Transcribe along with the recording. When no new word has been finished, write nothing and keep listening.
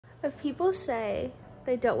If people say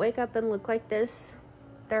they don't wake up and look like this,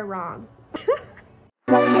 they're wrong.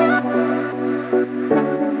 I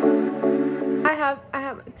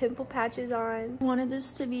have my pimple patches on. I wanted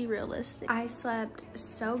this to be realistic. I slept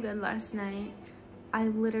so good last night. I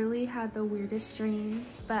literally had the weirdest dreams,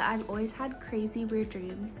 but I've always had crazy weird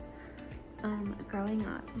dreams growing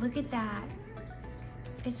up. Look at that.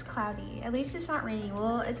 It's cloudy. At least it's not raining.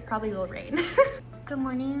 Well, it probably will rain. Good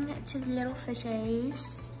morning to the little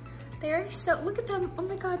fishes. They're so, look at them. Oh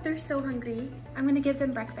my God, they're so hungry. I'm gonna give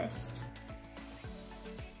them breakfast.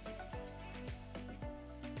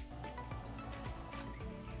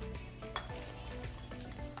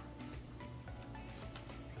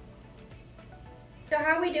 So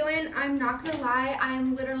how are we doing? I'm not gonna lie,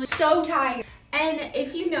 I'm literally so tired. And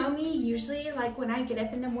if you know me, usually like when I get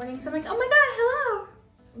up in the mornings, I'm like, oh my God, hello,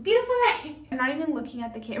 beautiful day. I'm not even looking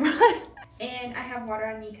at the camera. And I have water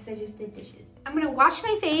on me because I just did dishes. I'm gonna wash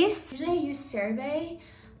my face. Usually I use CeraVe,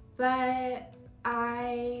 but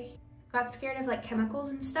I got scared of like chemicals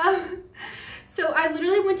and stuff. So I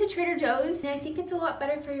literally went to Trader Joe's, and I think it's a lot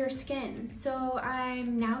better for your skin. So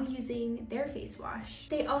I'm now using their face wash.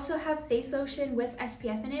 They also have face lotion with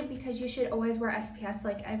SPF in it because you should always wear SPF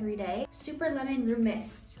like every day. Super Lemon Room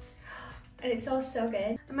Mist. And it smells so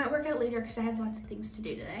good. I might work out later because I have lots of things to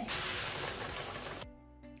do today.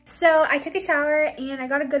 So I took a shower and I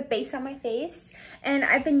got a good base on my face, and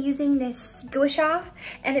I've been using this gua sha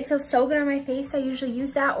and it feels so good on my face. I usually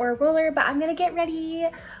use that or a roller, but I'm gonna get ready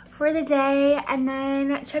for the day and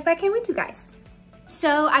then check back in with you guys.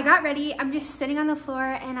 So I got ready. I'm just sitting on the floor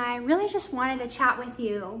and I really just wanted to chat with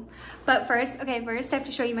you. But first I have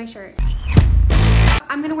to show you my shirt.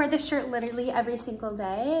 I'm gonna wear this shirt literally every single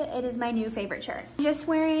day. It is my new favorite shirt. I'm just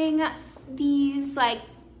wearing these like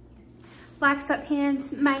black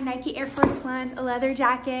sweatpants, my Nike Air Force Ones, a leather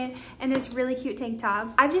jacket, and this really cute tank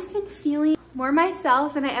top. I've just been feeling more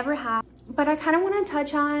myself than I ever have, but I kind of want to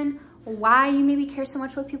touch on why you maybe care so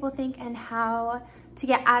much what people think and how to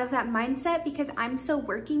get out of that mindset, because I'm still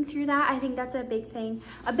working through that. I think that's a big thing,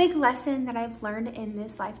 a big lesson that I've learned in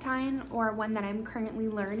this lifetime, or one that I'm currently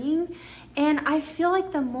learning. And I feel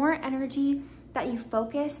like the more energy that you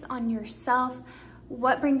focus on yourself,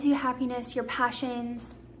 what brings you happiness, your passions,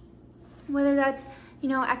 whether that's, you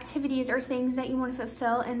know, activities or things that you want to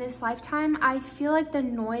fulfill in this lifetime, I feel like the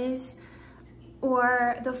noise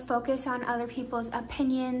or the focus on other people's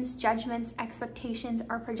opinions, judgments, expectations,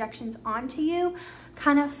 or projections onto you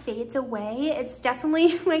kind of fades away. It's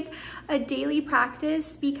definitely like a daily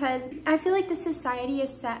practice, because I feel like the society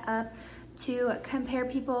is set up to compare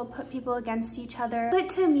people, put people against each other. But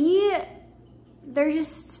to me, there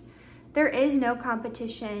is no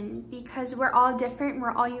competition, because we're all different,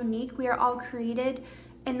 we're all unique, we are all created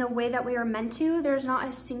in the way that we are meant to. There's not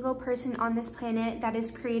a single person on this planet that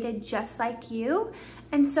is created just like you.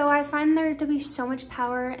 And so I find there to be so much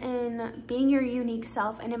power in being your unique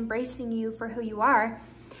self and embracing you for who you are.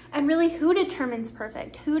 And really, who determines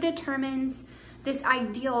perfect? Who determines this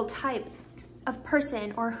ideal type of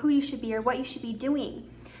person, or who you should be, or what you should be doing?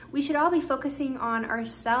 We should all be focusing on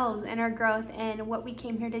ourselves and our growth and what we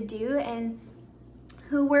came here to do and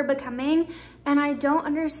who we're becoming. And I don't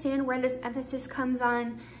understand where this emphasis comes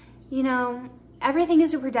on, you know, everything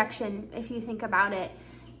is a projection if you think about it.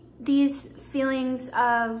 These feelings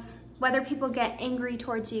of whether people get angry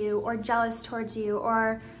towards you or jealous towards you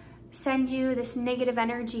or send you this negative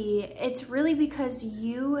energy, it's really because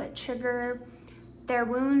you trigger their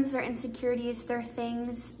wounds, their insecurities, their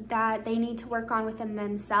things that they need to work on within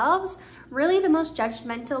themselves. Really, the most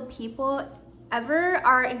judgmental people ever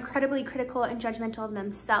are incredibly critical and judgmental of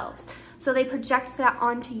themselves. So they project that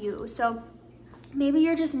onto you. So maybe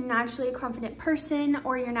you're just naturally a confident person,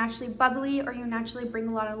 or you're naturally bubbly, or you naturally bring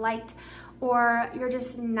a lot of light, or you're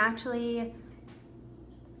just naturally,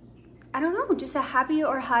 I don't know, just a happy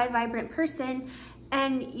or high vibrant person.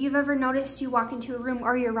 And you've ever noticed you walk into a room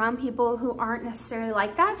or you're around people who aren't necessarily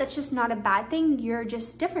like that. That's just not a bad thing. You're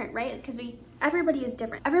just different, right? Because everybody is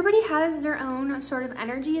different. Everybody has their own sort of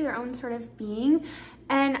energy, their own sort of being.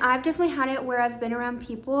 And I've definitely had it where I've been around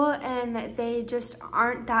people and they just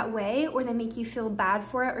aren't that way, or they make you feel bad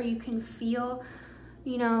for it, or you can feel,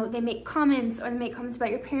 you know, they make comments, or they make comments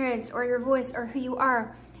about your parents or your voice or who you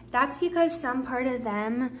are. That's because some part of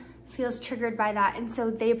them feels triggered by that, and so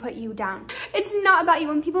they put you down. It's not about you.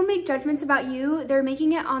 When people make judgments about you, they're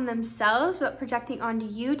making it on themselves, but projecting onto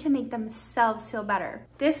you to make themselves feel better.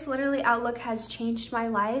 This literally outlook has changed my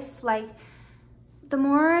life. Like, the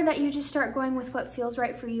more that you just start going with what feels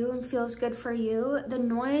right for you and feels good for you, the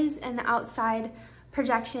noise and the outside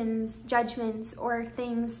projections, judgments, or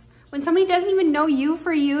things, when somebody doesn't even know you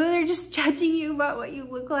for you, they're just judging you about what you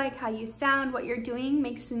look like, how you sound, what you're doing,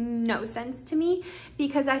 makes no sense to me,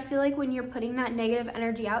 because I feel like when you're putting that negative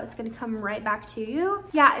energy out, it's gonna come right back to you.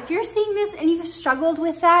 Yeah, if you're seeing this and you've struggled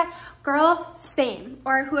with that, girl, same,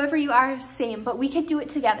 or whoever you are, same, but we could do it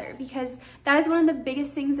together, because that is one of the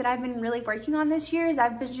biggest things that I've been really working on this year. Is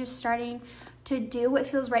I've been just starting to do what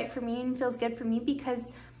feels right for me and feels good for me,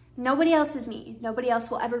 because nobody else is me. Nobody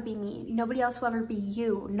else will ever be me. Nobody else will ever be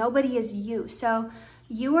you. Nobody is you. So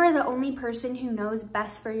you are the only person who knows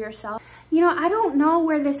best for yourself. You know, I don't know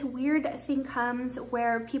where this weird thing comes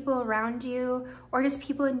where people around you, or just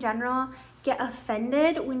people in general, get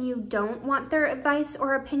offended when you don't want their advice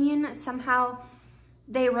or opinion. Somehow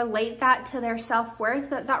they relate that to their self-worth.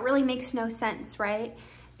 That really makes no sense, right?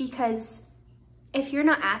 Because if you're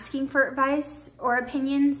not asking for advice or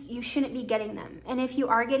opinions, you shouldn't be getting them. And if you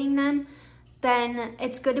are getting them, then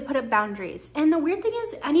it's good to put up boundaries. And the weird thing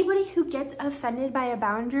is, anybody who gets offended by a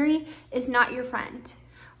boundary is not your friend,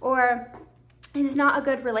 or is not a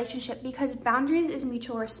good relationship, because boundaries is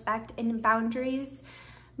mutual respect, and boundaries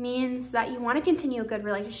means that you want to continue a good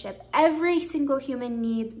relationship. Every single human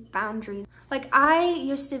needs boundaries. Like, I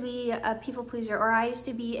used to be a people pleaser, or I used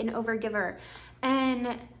to be an overgiver.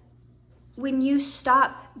 And when you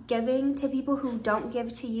stop giving to people who don't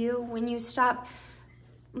give to you, when you stop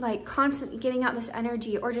like constantly giving out this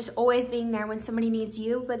energy, or just always being there when somebody needs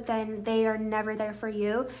you, but then they are never there for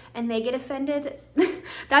you and they get offended,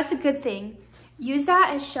 that's a good thing. Use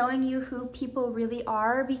that as showing you who people really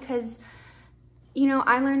are, because, you know,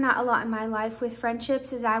 I learned that a lot in my life with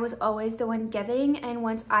friendships, is I was always the one giving, and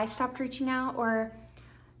once I stopped reaching out, or,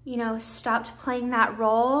 you know, stopped playing that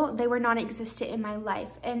role, they were non-existent in my life.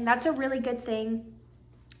 And that's a really good thing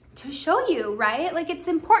to show you, right? Like, it's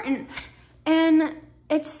important. And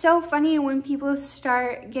it's so funny when people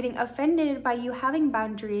start getting offended by you having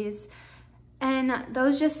boundaries, and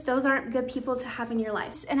those aren't good people to have in your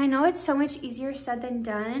life. And I know it's so much easier said than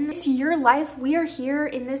done. It's your life. We are here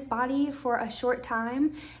in this body for a short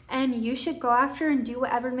time, and you should go after and do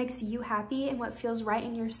whatever makes you happy and what feels right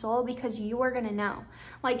in your soul, because you are gonna know.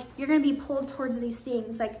 Like, you're gonna be pulled towards these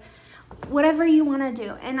things, like whatever you wanna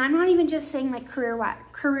do. And I'm not even just saying like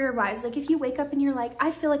career-wise. Like, if you wake up and you're like,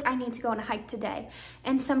 I feel like I need to go on a hike today,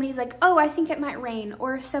 and somebody's like, oh, I think it might rain,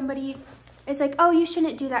 or somebody is like, oh, you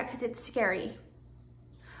shouldn't do that because it's scary.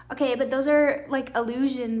 Okay, but those are like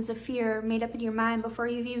illusions of fear made up in your mind before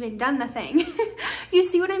you've even done the thing. You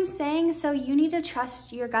see what I'm saying? So you need to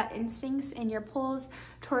trust your gut instincts and your pulls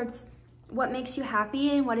towards what makes you happy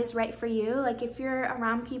and what is right for you. Like, if you're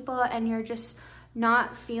around people and you're just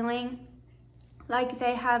not feeling like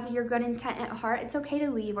they have your good intent at heart, it's okay to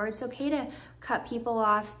leave, or it's okay to cut people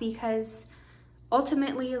off, because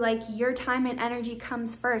ultimately, like, your time and energy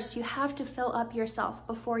comes first. You have to fill up yourself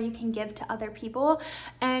before you can give to other people.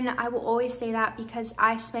 And I will always say that, because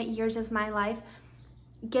I spent years of my life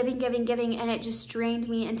giving, and it just drained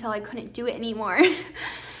me until I couldn't do it anymore.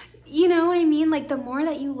 You know what I mean? Like, the more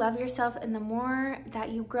that you love yourself and the more that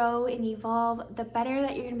you grow and evolve, the better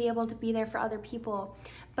that you're gonna be able to be there for other people.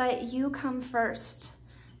 But you come first,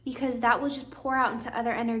 because that will just pour out into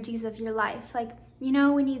other energies of your life. Like, you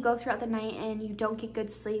know, when you go throughout the night and you don't get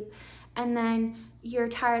good sleep, and then you're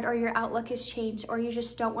tired, or your outlook has changed, or you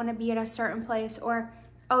just don't want to be at a certain place, or,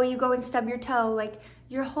 oh, you go and stub your toe, like,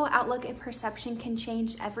 your whole outlook and perception can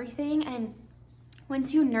change everything. And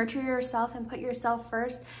once you nurture yourself and put yourself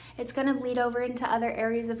first, it's going to bleed over into other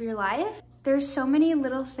areas of your life. There's so many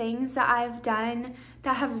little things that I've done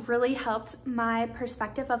that have really helped my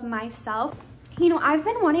perspective of myself. You know, I've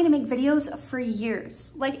been wanting to make videos for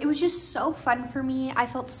years. Like, it was just so fun for me. I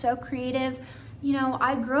felt so creative. You know,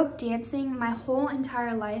 I grew up dancing my whole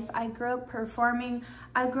entire life. I grew up performing.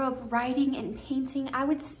 I grew up writing and painting. I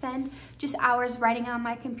would spend just hours writing on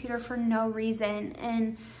my computer for no reason.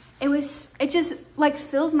 And it just like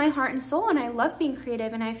fills my heart and soul. And I love being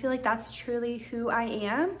creative. And I feel like that's truly who I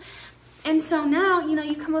am. And so now, you know,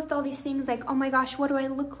 you come up with all these things like, oh my gosh, what do I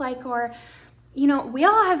look like? Or, you know, we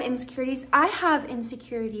all have insecurities. I have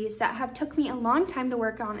insecurities that have took me a long time to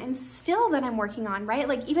work on, and still that I'm working on, right?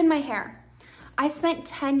 Like, even my hair. I spent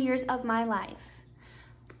 10 years of my life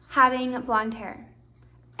having blonde hair,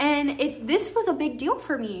 and this was a big deal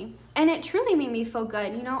for me, and it truly made me feel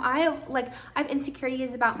good. You know, I have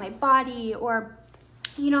insecurities about my body, or,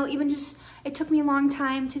 you know, even just, it took me a long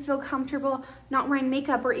time to feel comfortable not wearing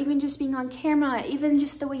makeup, or even just being on camera, even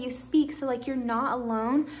just the way you speak. So like, you're not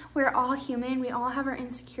alone. We're all human. We all have our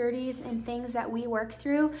insecurities and things that we work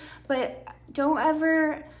through, but don't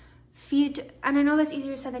ever feed, and I know that's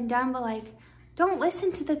easier said than done, but like, don't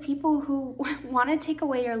listen to the people who want to take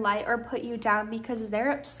away your light or put you down because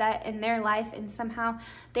they're upset in their life and somehow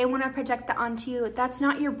they want to project that onto you. That's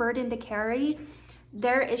not your burden to carry.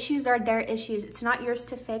 Their issues are their issues. It's not yours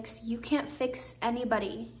to fix. You can't fix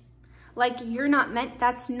anybody. Like, you're not meant,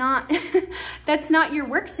 that's not your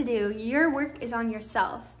work to do. Your work is on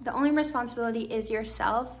yourself. The only responsibility is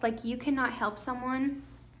yourself. Like, you cannot help someone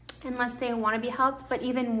unless they want to be helped, but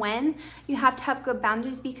even when, you have to have good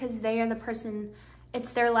boundaries because they are the person,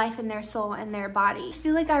 it's their life and their soul and their body. I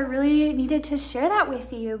feel like I really needed to share that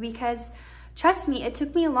with you because, trust me, it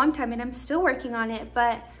took me a long time and I'm still working on it,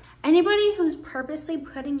 but anybody who's purposely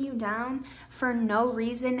putting you down for no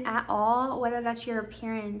reason at all, whether that's your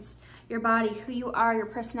appearance, your body, who you are, your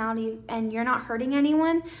personality, and you're not hurting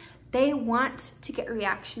anyone, they want to get a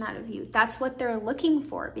reaction out of you. That's what they're looking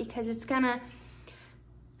for because it's gonna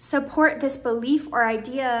support this belief or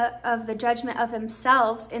idea of the judgment of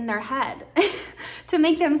themselves in their head to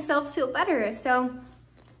make themselves feel better. So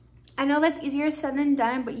I know that's easier said than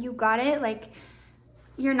done, but you got it. Like,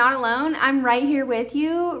 you're not alone. I'm right here with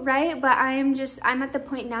you, right? But I'm at the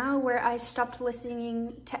point now where I stopped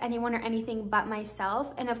listening to anyone or anything but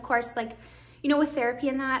myself. And of course, like, you know, with therapy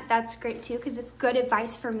and that's great too, because it's good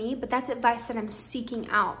advice for me, but that's advice that I'm seeking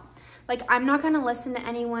out. Like, I'm not gonna listen to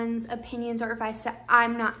anyone's opinions or advice that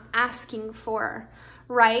I'm not asking for,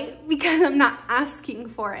 right? Because I'm not asking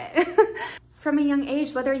for it. From a young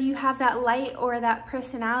age, whether you have that light or that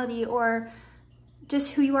personality or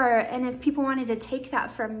just who you are, and if people wanted to take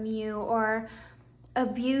that from you or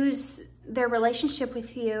abuse their relationship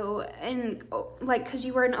with you and like because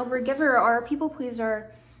you were an overgiver or a people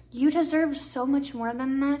pleaser, you deserve so much more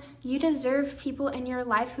than that. You deserve people in your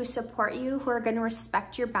life who support you, who are going to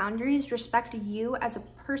respect your boundaries, respect you as a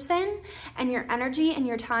person and your energy and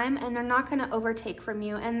your time, and they're not going to overtake from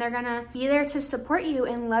you, and they're going to be there to support you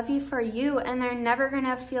and love you for you, and they're never going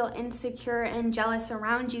to feel insecure and jealous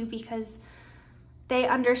around you because they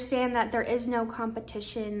understand that there is no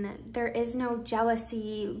competition, there is no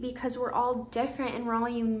jealousy, because we're all different and we're all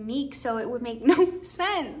unique, so it would make no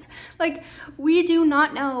sense. Like, we do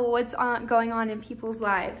not know what's going on in people's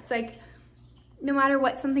lives. Like, no matter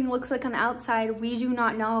what something looks like on the outside, we do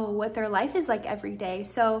not know what their life is like every day.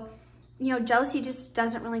 So, you know, jealousy just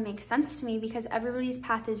doesn't really make sense to me because everybody's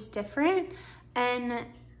path is different. And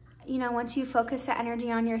you know, once you focus the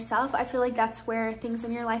energy on yourself, I feel like that's where things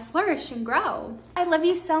in your life flourish and grow. I love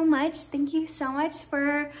you so much. Thank you so much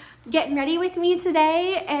for getting ready with me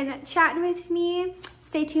today and chatting with me.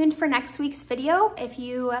 Stay tuned for next week's video. If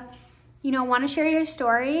you want to share your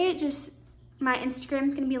story, just my Instagram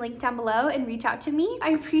is going to be linked down below and reach out to me.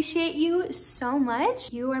 I appreciate you so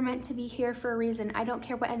much. You are meant to be here for a reason. I don't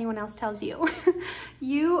care what anyone else tells you.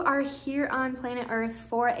 You are here on planet Earth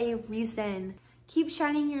for a reason. Keep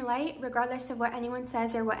shining your light regardless of what anyone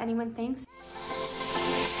says or what anyone thinks.